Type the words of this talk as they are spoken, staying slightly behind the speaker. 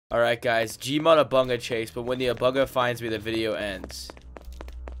Alright, guys. Gmod Obunga chase, but when the Obunga finds me, the video ends.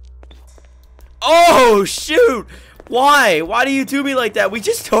 Oh, shoot! Why? Why do you do me like that? We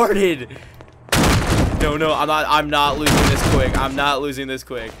just started. No, I'm not losing this quick. I'm not losing this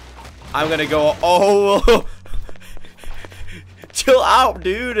quick. I'm gonna go. Oh, chill out,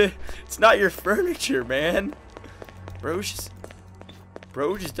 dude. It's not your furniture, man. Bro just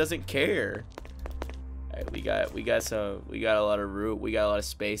doesn't care. All right, we got a lot of root. We got a lot of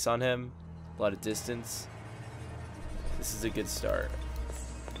space on him, a lot of distance. This is a good start.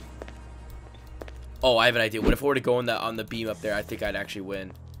 Oh, I have an idea. What if we were to go on the beam up there? I think I'd actually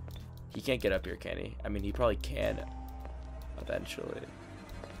win. He can't get up here, can he? I mean, he probably can eventually.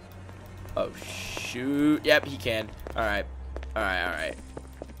 Oh, shoot. Yep, he can. All right. All right, all right.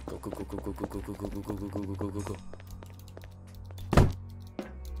 Go, go, go, go, go, go, go, go, go, go, go, go, go, go, go.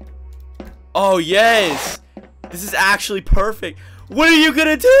 Oh, yes. This is actually perfect. What are you going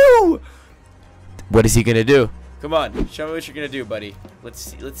to do? What is he going to do? Come on, show me what you're gonna do, buddy. Let's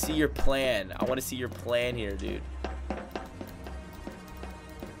see your plan. I want to see your plan here, dude.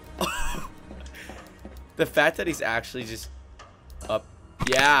 The fact that he's actually just up.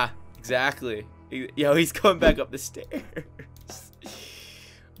 Yeah, exactly. Yo, he's coming back up the stairs.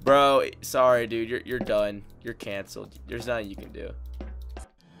 Bro, sorry, dude. You're done. You're canceled. There's nothing you can do.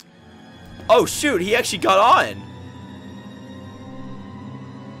 Oh shoot, he actually got on.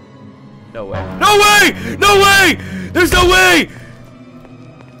 No way. No way! No way! There's no way!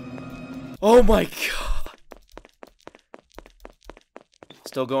 Oh my god.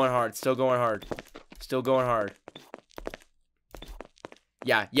 Still going hard. Still going hard. Still going hard.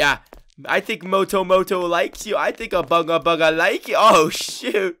 Yeah, yeah. I think Moto likes you. I think Obunga like you. Oh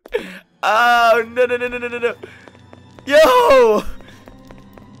shoot. Oh no. Yo!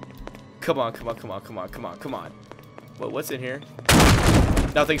 Come on. What's in here?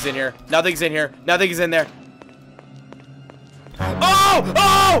 Nothing's in here. Nothing's in here. Nothing's in there. Oh!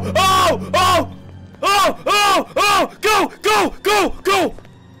 Oh! Oh! Oh! Oh! Oh! Oh! Go! Go! Go! Go!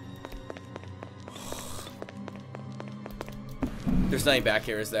 There's nothing back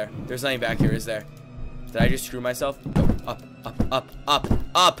here, is there? There's nothing back here, is there? Did I just screw myself? Up, up, up, up,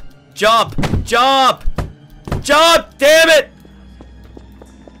 up! Jump! Jump! Jump! Damn it!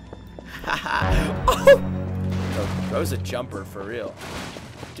 Oh! Bro's a jumper for real.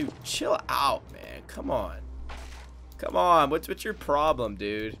 Dude, chill out, man. Come on. Come on. What's your problem,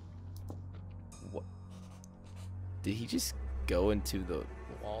 dude? What? Did he just go into the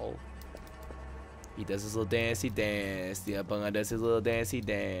wall? He does his little dancey dance. The Obunga does his little dancey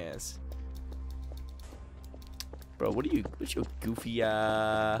dance. Bro, what's your goofy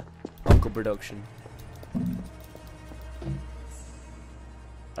Uncle production?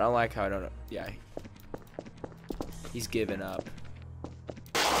 I don't like how I don't know. Yeah. He's giving up.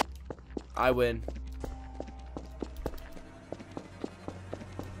 I win.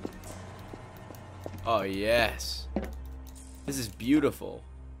 Oh yes. This is beautiful.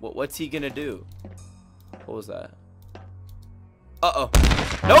 What's he gonna do? What was that? Uh-oh.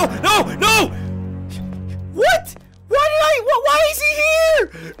 No! No! No! What? Why is he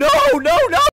here? No! No! No!